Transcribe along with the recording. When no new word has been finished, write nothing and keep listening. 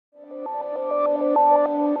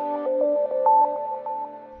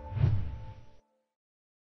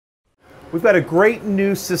We've got a great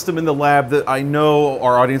new system in the lab that I know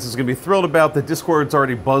our audience is going to be thrilled about. The Discord's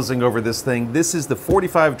already buzzing over this thing. This is the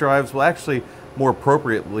 45Drives. Well, actually, more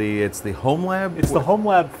appropriately, it's the homelab. It's the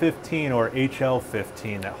homelab 15 or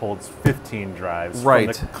HL15 that holds 15 drives.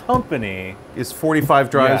 Right. From the company is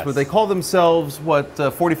 45Drives, yes. but they call themselves, what,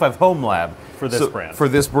 45 Homelab. For this brand. For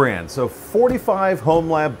this brand. So 45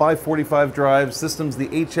 Homelab by 45Drives systems, the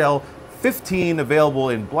HL15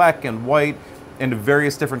 available in black and white and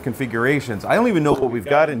various different configurations. I don't even know what we've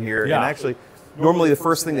got in here. Yeah. And actually, normally the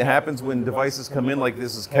first thing that happens when devices come in like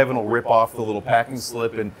this is Kevin will rip off the little packing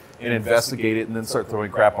slip and investigate it and then start throwing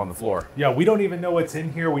crap on the floor. Yeah, we don't even know what's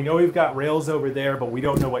in here. We know we've got rails over there, but we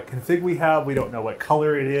don't know what config we have. We don't know what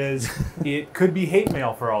color it is. It could be hate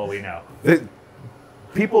mail for all we know.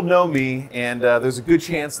 People know me, and there's a good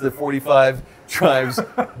chance that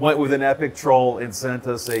 45Drives went with an epic troll and sent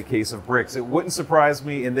us a case of bricks. It wouldn't surprise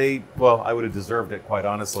me, and well, I would have deserved it, quite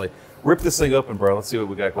honestly. Rip this thing open, bro. Let's see what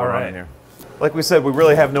we got going on in here. Like we said, we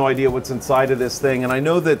really have no idea what's inside of this thing, and I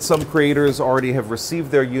know that some creators already have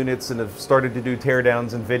received their units and have started to do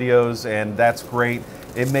teardowns and videos, and that's great.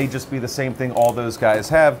 It may just be the same thing all those guys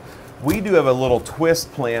have. We do have a little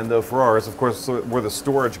twist plan, though, for ours. Of course, we're the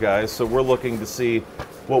storage guys, so we're looking to see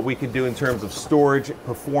what we can do in terms of storage,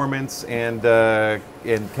 performance, and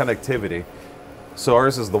connectivity. So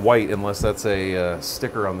ours is the white, unless that's a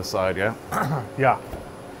sticker on the side, yeah? Yeah.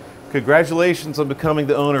 Congratulations on becoming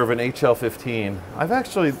the owner of an HL15.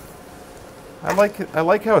 I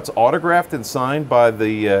like how it's autographed and signed by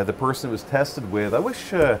the person it was tested with. I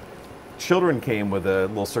wish children came with a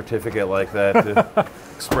little certificate like that to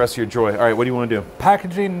express your joy. All right, what do you want to do?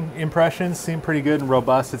 Packaging impressions seem pretty good and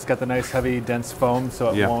robust. It's got the nice heavy dense foam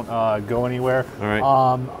so it won't go anywhere. All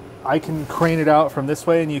right. I can crane it out from this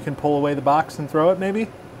way and you can pull away the box and throw it maybe?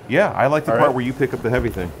 Yeah, I like the part where you pick up the heavy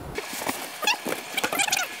thing.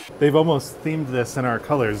 They've almost themed this in our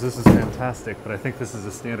colors. This is fantastic, but I think this is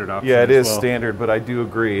a standard option. Yeah, it is standard, but I do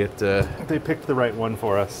agree. They picked the right one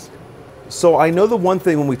for us. So I know the one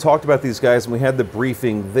thing when we talked about these guys and we had the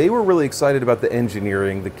briefing, they were really excited about the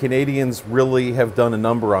engineering. The Canadians really have done a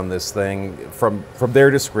number on this thing from their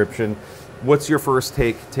description. What's your first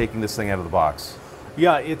take taking this thing out of the box?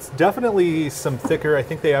 Yeah, it's definitely some thicker. I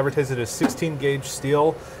think they advertised it as 16 gauge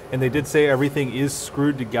steel, and they did say everything is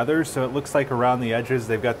screwed together, so it looks like around the edges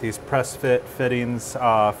they've got these press fit fittings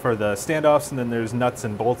for the standoffs, and then there's nuts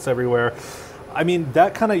and bolts everywhere. I mean,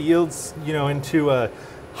 that kind of yields, you know, into a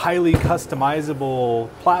highly customizable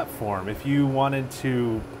platform. If you wanted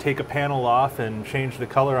to take a panel off and change the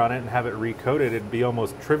color on it and have it recoated, it'd be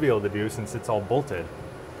almost trivial to do since it's all bolted.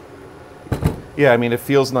 Yeah, I mean, it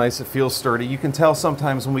feels nice, it feels sturdy. You can tell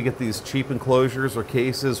sometimes when we get these cheap enclosures or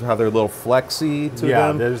cases how they're a little flexy to them.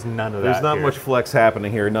 Yeah, there's none of that. There's not much flex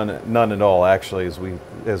happening here, none at all actually as we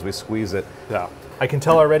squeeze it. Yeah. I can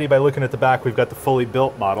tell already by looking at the back we've got the fully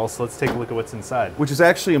built model, so let's take a look at what's inside. Which is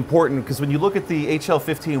actually important because when you look at the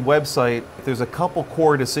HL15 website, there's a couple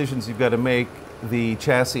core decisions you've got to make. The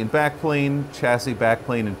chassis and backplane, and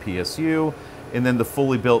PSU, and then the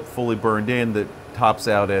fully built, fully burned in that tops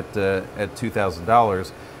out at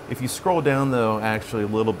 $2,000. If you scroll down though actually a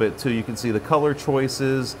little bit too, you can see the color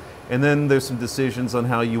choices, and then there's some decisions on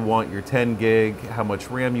how you want your 10 gig, how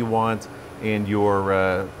much RAM you want, and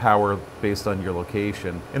your power based on your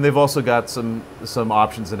location. And they've also got some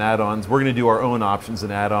options and add-ons. We're gonna do our own options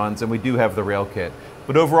and add-ons, and we do have the rail kit.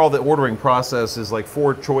 But overall, the ordering process is like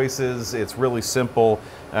 4 choices. It's really simple.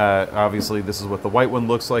 Obviously, this is what the white one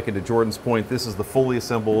looks like, and to Jordan's point, this is the fully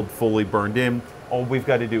assembled, fully burned in. All we've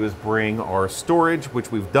got to do is bring our storage,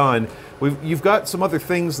 which we've done. You've got some other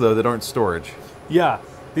things, though, that aren't storage. Yeah,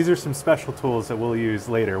 these are some special tools that we'll use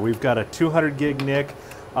later. We've got a 200 gig NIC,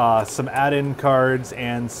 some add-in cards,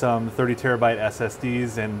 and some 30 terabyte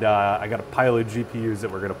SSDs, and I got a pile of GPUs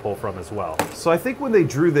that we're going to pull from as well. So I think when they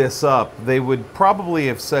drew this up, they would probably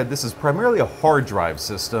have said this is primarily a hard drive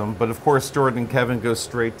system, but of course Jordan and Kevin go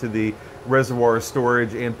straight to the reservoir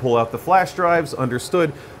storage and pull out the flash drives,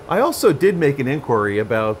 understood. I also did make an inquiry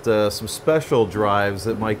about some special drives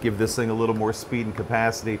that might give this thing a little more speed and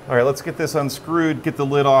capacity. All right, let's get this unscrewed, get the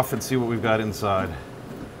lid off, and see what we've got inside.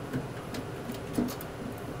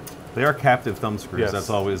 They are captive thumb screws. Yes, that's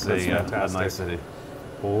always a nicety.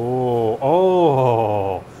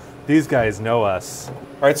 Oh, these guys know us.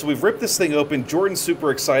 All right, so we've ripped this thing open. Jordan's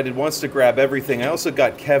super excited, wants to grab everything. I also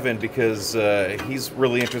got Kevin because he's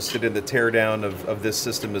really interested in the teardown of this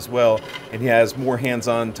system as well, and he has more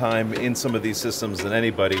hands-on time in some of these systems than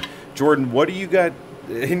anybody. Jordan, what do you got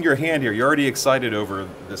in your hand here. You're already excited over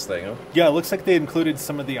this thing, huh? Yeah, it looks like they included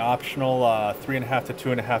some of the optional 3.5 to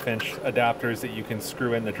 2.5 inch adapters that you can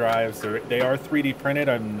screw in the drives. They are 3D printed,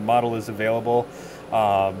 and the model is available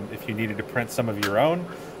if you needed to print some of your own.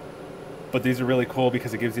 But these are really cool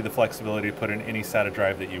because it gives you the flexibility to put in any SATA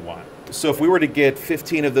drive that you want. So if we were to get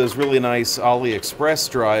 15 of those really nice AliExpress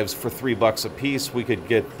drives for $3 a piece, we could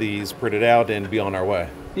get these printed out and be on our way.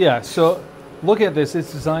 Yeah, so look at this.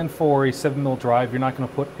 It's designed for a 7mm drive. You're not going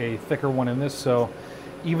to put a thicker one in this. So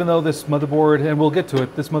even though this motherboard, and we'll get to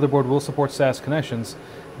it, this motherboard will support SAS connections,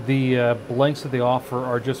 the blanks that they offer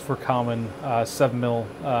are just for common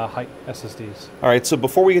 7mm height SSDs. All right, so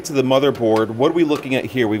before we get to the motherboard, what are we looking at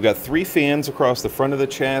here? We've got 3 fans across the front of the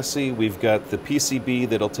chassis. We've got the PCB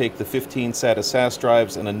that'll take the 15 SATA SAS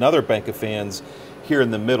drives and another bank of fans here in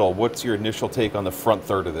the middle. What's your initial take on the front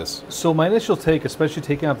third of this? So my initial take, especially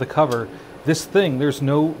taking out the cover, this thing, there's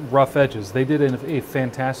no rough edges. They did a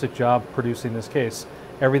fantastic job producing this case.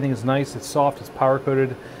 Everything is nice, it's soft, it's power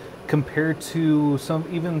coated, compared to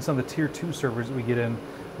even some of the tier 2 servers that we get in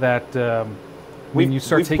that when you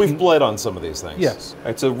start taking... We've bled on some of these things. Yes. All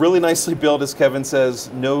right, so really nicely built, as Kevin says,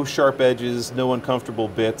 no sharp edges, no uncomfortable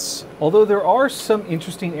bits. Although there are some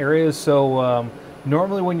interesting areas, so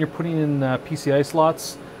normally when you're putting in PCI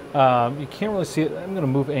slots, you can't really see it. I'm going to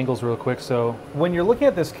move angles real quick. So when you're looking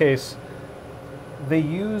at this case, they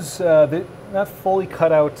use not fully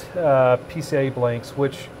cut out PCI blanks,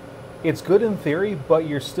 which it's good in theory, but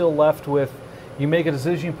you're still left with, you make a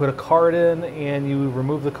decision, you put a card in, and you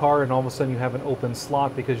remove the card, and all of a sudden you have an open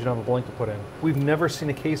slot because you don't have a blank to put in. We've never seen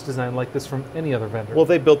a case design like this from any other vendor. Well,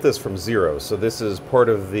 they built this from zero, so this is part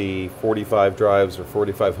of the 45Drives or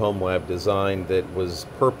 45 homelab design that was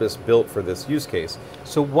purpose-built for this use case.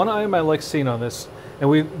 So one item I like seeing on this,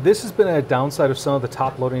 and this has been a downside of some of the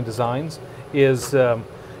top-loading designs, is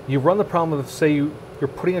you run the problem of, say, you're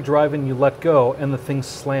putting a drive in, you let go, and the thing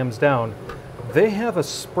slams down. They have a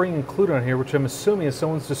spring included on here, which I'm assuming is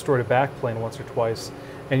someone's destroyed a backplane once or twice,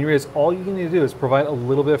 and you realize all you need to do is provide a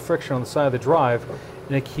little bit of friction on the side of the drive,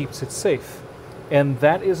 and it keeps it safe. And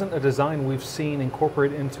that isn't a design we've seen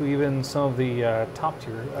incorporated into even some of the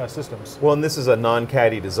top-tier systems. Well, and this is a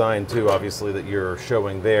non-caddy design, too, obviously, that you're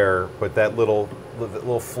showing there, but that little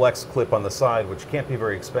flex clip on the side, which can't be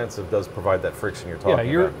very expensive, does provide that friction you're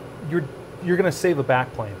talking about. You're going to save a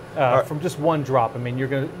backplane from just one drop. I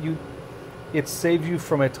mean, it saves you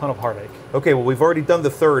from a ton of heartache. Okay, well, we've already done the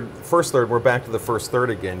first third. We're back to the first third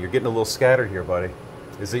again. You're getting a little scattered here, buddy.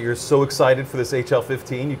 Is it you're so excited for this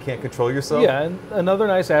HL15 you can't control yourself? Yeah, and another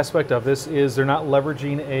nice aspect of this is they're not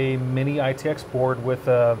leveraging a mini ITX board with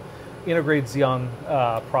a integrated Xeon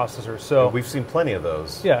processor. So we've seen plenty of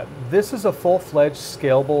those. Yeah, this is a full-fledged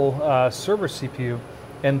scalable server CPU,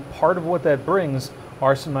 and part of what that brings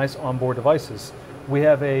are some nice onboard devices. We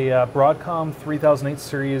have a Broadcom 3008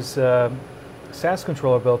 series SAS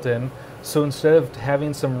controller built in, so instead of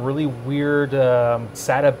having some really weird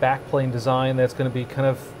SATA backplane design that's going to be kind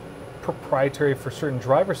of proprietary for certain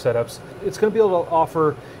driver setups, it's going to be able to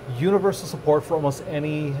offer universal support for almost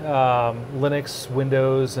any Linux,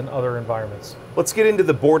 Windows, and other environments. Let's get into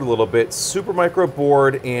the board a little bit. Supermicro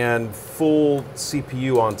board and full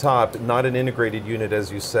CPU on top, not an integrated unit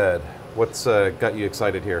as you said. What's got you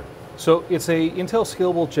excited here? So it's a Intel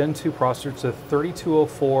Scalable Gen 2 processor. It's a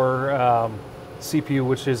 3204 CPU,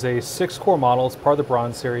 which is a 6-core model. It's part of the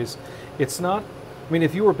Bronze series. It's not, I mean,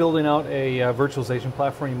 if you were building out a virtualization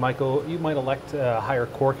platform, you might elect a higher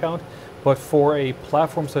core count, but for a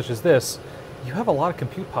platform such as this, you have a lot of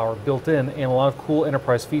compute power built in and a lot of cool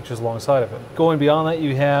enterprise features alongside of it. Going beyond that,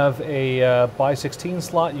 you have a by 16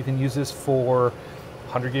 slot. You can use this for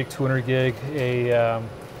 100 gig, 200 gig, a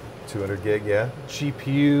 200 gig, yeah.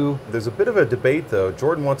 GPU. There's a bit of a debate though.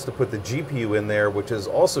 Jordan wants to put the GPU in there, which is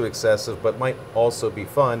also excessive, but might also be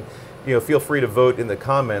fun. You know, feel free to vote in the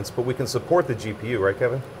comments, but we can support the GPU, right,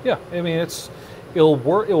 Kevin? Yeah, I mean, it'll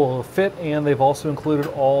work, it will fit, and they've also included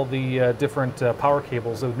all the different power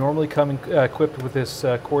cables that would normally come equipped with this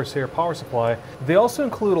Corsair power supply. They also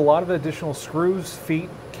include a lot of additional screws, feet,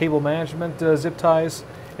 cable management, zip ties,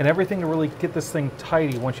 and everything to really get this thing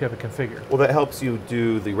tidy once you have it configured. Well, that helps you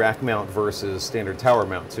do the rack mount versus standard tower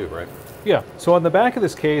mount too, right? Yeah, so on the back of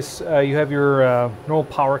this case, you have your normal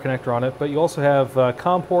power connector on it, but you also have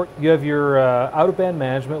COM port, you have your out-of-band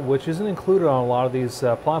management, which isn't included on a lot of these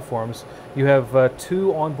platforms. You have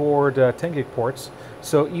 2 onboard 10 gig ports,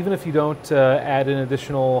 so even if you don't add an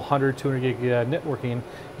additional 100, 200 gig networking,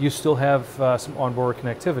 you still have some onboard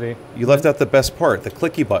connectivity. You left out the best part, the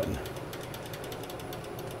clicky button.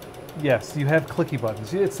 Yes, you have clicky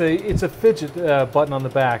buttons. It's a fidget button on the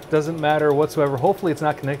back. Doesn't matter whatsoever. Hopefully it's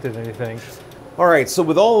not connected to anything. All right, so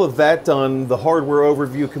with all of that done, the hardware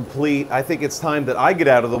overview complete, I think it's time that I get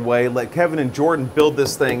out of the way, let Kevin and Jordan build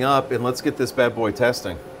this thing up, and let's get this bad boy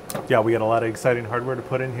testing. Yeah, we got a lot of exciting hardware to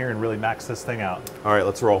put in here and really max this thing out. All right,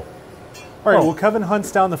 let's roll. All right, well, Kevin hunts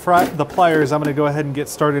down the pliers. I'm going to go ahead and get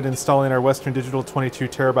started installing our Western Digital 22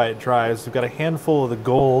 terabyte drives. We've got a handful of the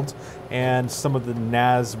gold and some of the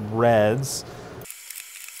NAS reds.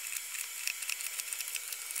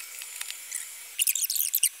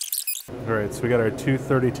 All right, so we got our two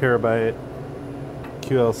 30 terabyte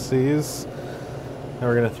QLCs. Now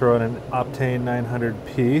we're going to throw in an Optane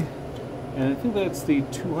 900P. And I think that's the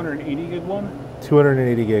 280 gig one.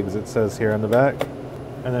 280 gigs it says here on the back.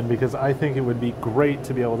 And then because I think it would be great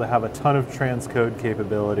to be able to have a ton of transcode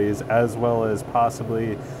capabilities as well as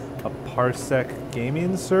possibly a Parsec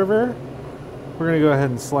gaming server, we're going to go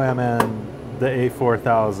ahead and slam in the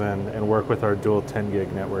A4000 and work with our dual 10 gig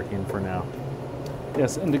networking for now.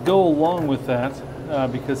 Yes, and to go along with that,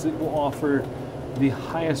 because it will offer the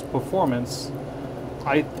highest performance,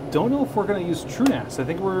 I don't know if we're going to use TrueNAS. I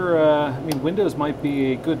think I mean, Windows might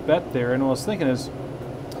be a good bet there. And what I was thinking is,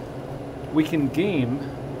 we can game,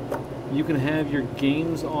 you can have your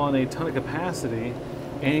games on a ton of capacity,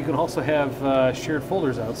 and you can also have shared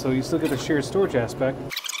folders out, so you still get the shared storage aspect.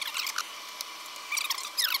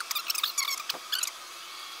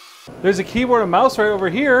 There's a keyboard and mouse right over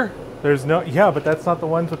here. There's no, yeah, but that's not the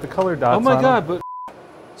ones with the color dots on them. Oh my God, but...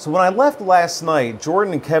 So when I left last night,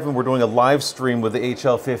 Jordan and Kevin were doing a live stream with the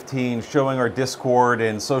HL15, showing our Discord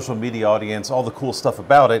and social media audience all the cool stuff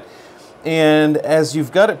about it. And as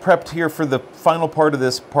you've got it prepped here for the final part of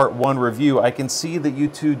this part 1 review, I can see that you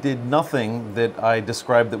two did nothing that I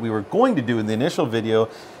described that we were going to do in the initial video.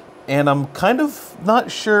 And I'm kind of not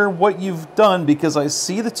sure what you've done, because I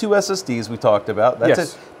see the 2 SSDs we talked about. That's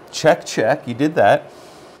yes. it. Check, check. You did that.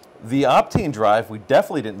 The Optane drive we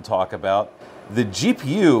definitely didn't talk about. The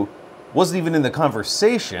GPU wasn't even in the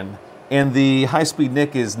conversation, and the high-speed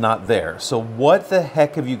NIC is not there. So what the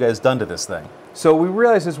heck have you guys done to this thing? So we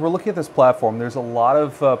realized as we're looking at this platform, there's a lot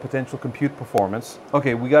of potential compute performance.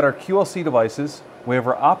 Okay, we got our QLC devices. We have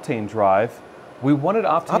our Optane drive. We wanted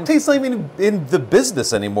Optane... Optane's not even in the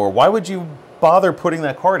business anymore. Why would you bother putting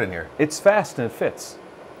that card in here? It's fast and it fits.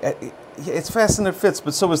 It's fast and it fits,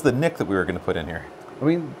 but so is the NIC that we were going to put in here. I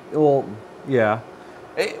mean, well, yeah.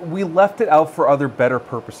 We left it out for other better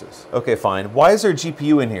purposes. Okay, fine. Why is there a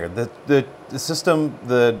GPU in here? The system,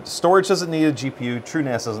 the storage doesn't need a GPU,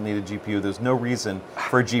 TrueNAS doesn't need a GPU. There's no reason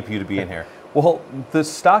for a GPU to be in here. Well, the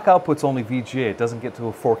stock output's only VGA. It doesn't get to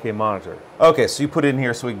a 4K monitor. Okay, so you put it in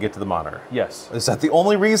here so we can get to the monitor. Yes. Is that the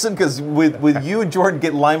only reason? Because with you and Jordan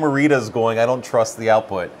get Limeritas going, I don't trust the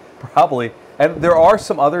output. Probably. And there are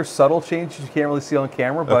some other subtle changes you can't really see on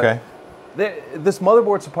camera, but okay. This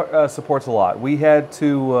motherboard supports a lot. We had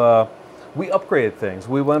to, we upgraded things.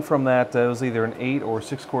 We went from that, it was either an 8 or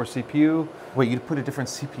 6-core CPU. Wait, you put a different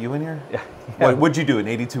CPU in here? Yeah. Wait, what'd you do, an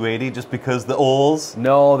 8280 just because the OLs?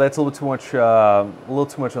 No, that's a little too much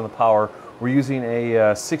on the power. We're using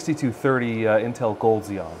a 6230 Intel Gold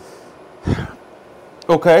Xeon.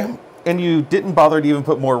 Okay, and you didn't bother to even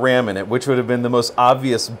put more RAM in it, which would have been the most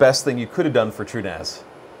obvious, best thing you could have done for TrueNAS.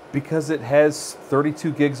 Because it has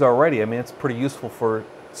 32 gigs already. I mean, it's pretty useful for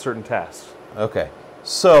certain tasks. Okay,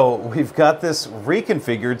 so we've got this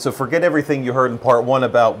reconfigured, so forget everything you heard in part 1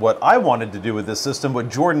 about what I wanted to do with this system, what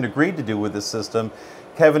Jordan agreed to do with this system.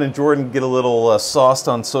 Kevin and Jordan get a little sauced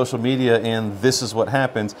on social media, and this is what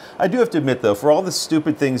happens. I do have to admit, though, for all the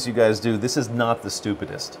stupid things you guys do, this is not the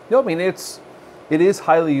stupidest. No, I mean, it is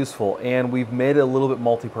highly useful, and we've made it a little bit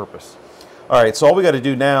multi-purpose. All right, so all we got to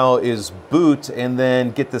do now is boot and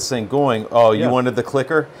then get this thing going. Oh, you wanted the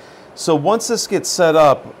clicker? So once this gets set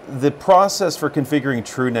up, the process for configuring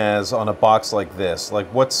TrueNAS on a box like this, like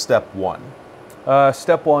what's step 1?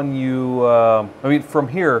 Step 1, I mean, from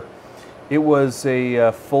here, it was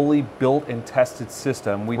a fully built and tested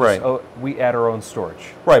system. We just, we add our own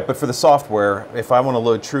storage. Right, but for the software, if I want to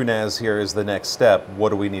load TrueNAS here as the next step, what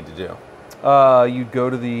do we need to do? You'd go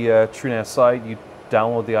to the TrueNAS site, you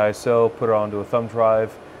download the ISO, put it onto a thumb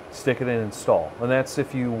drive, stick it in, and install. And that's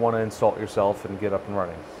if you want to install it yourself and get up and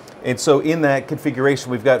running. And so in that configuration,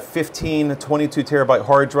 we've got 15 22 terabyte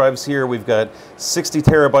hard drives here. We've got 60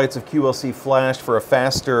 terabytes of QLC flash for a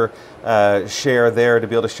faster share there to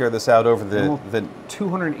be able to share this out over the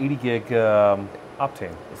 280 gig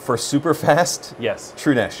Optane. For super fast? Yes.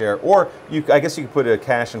 TrueNAS share. Or I guess you could put a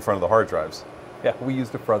cache in front of the hard drives. Yeah, we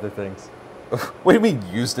used it for other things. What do you mean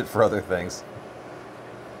used it for other things?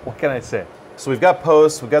 What can I say? So we've got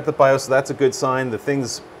posts, we've got the BIOS, so that's a good sign. The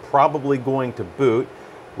thing's probably going to boot,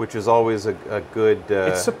 which is always a good...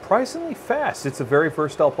 It's surprisingly fast. It's a very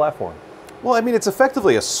versatile platform. Well, I mean, it's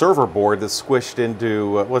effectively a server board that's squished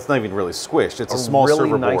into, well, it's not even really squished. It's a small really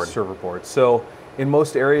server nice board. server board. So in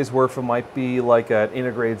most areas where if it might be like an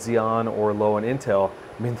integrated Xeon or low-end Intel,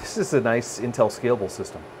 I mean, this is a nice Intel scalable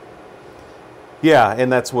system. Yeah,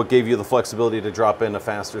 and that's what gave you the flexibility to drop in a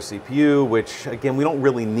faster CPU, which, again, we don't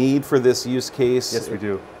really need for this use case. Yes, we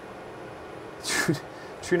do.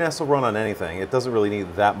 TrueNAS will run on anything. It doesn't really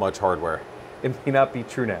need that much hardware. It may not be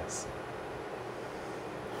TrueNAS.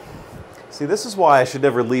 See, this is why I should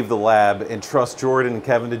never leave the lab and trust Jordan and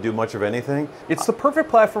Kevin to do much of anything. It's the perfect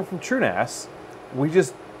platform from TrueNAS. We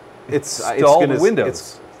just It's installed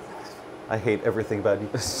Windows. I hate everything about you.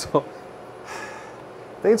 So,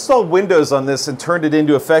 they installed Windows on this and turned it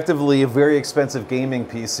into effectively a very expensive gaming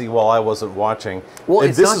PC while I wasn't watching. Well, And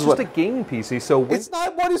it's this not is just what, a gaming PC. So it's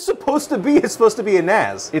not what it's supposed to be. It's supposed to be a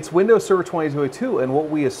NAS. it's Windows Server 2022, and what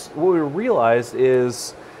we realized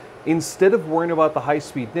is instead of worrying about the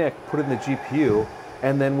high-speed NIC, put it in the GPU,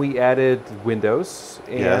 and then we added Windows,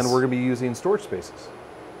 and Yes. we're going to be using storage spaces.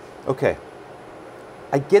 Okay.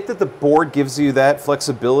 I get that the board gives you that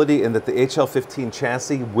flexibility and that the HL15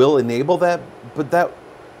 chassis will enable that, but that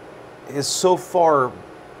is so far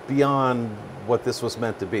beyond what this was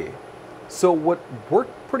meant to be. So what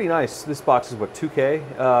worked pretty nice, this box is what,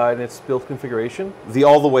 2K in its build configuration? The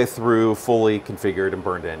all the way through, fully configured and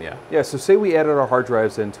burned in, yeah. Yeah, so say we added our hard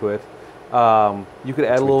drives into it. You could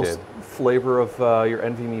add a we little did. flavor of your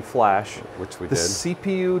NVMe flash. Which we The did.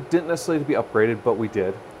 CPU didn't necessarily be upgraded, but we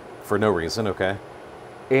did. For no reason, okay.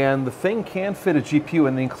 And the thing can fit a GPU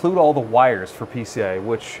and include all the wires for PCI,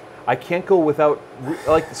 which I can't go without,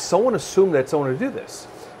 like, someone assumed that someone would do this.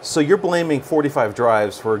 So you're blaming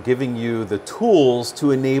 45Drives for giving you the tools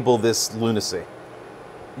to enable this lunacy.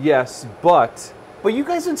 Yes, but, But you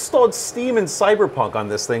guys installed Steam and Cyberpunk on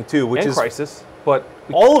this thing too, which and is Crisis, but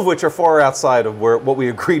all of which are far outside of what we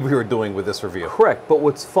agreed we were doing with this review. correct. But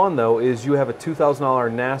what's fun though is you have a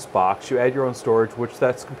 $2,000 NAS box, you add your own storage, which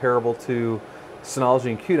that's comparable to Synology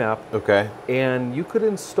and QNAP, Okay. and you could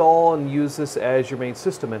install and use this as your main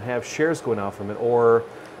system and have shares going out from it, or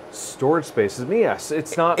storage spaces. I mean, yes,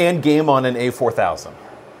 it's not. And game on an A4000.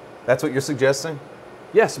 That's what you're suggesting?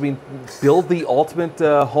 Yes, I mean, build the ultimate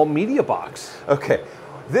home media box. Okay.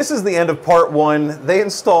 This is the end of part one. They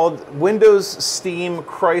installed Windows, Steam,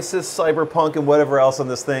 Crisis, Cyberpunk, and whatever else on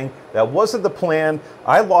this thing. That wasn't the plan.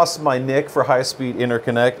 I lost my NIC for high-speed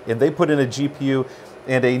interconnect, and they put in a GPU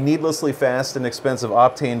and a needlessly fast and expensive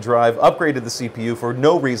Optane drive, upgraded the CPU for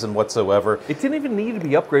no reason whatsoever. It didn't even need to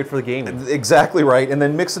be upgraded for the gaming. Exactly right. And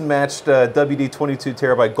then mix and matched WD 22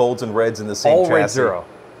 terabyte golds and reds in the same All chassis. red zero.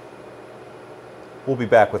 We'll be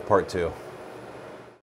back with part two.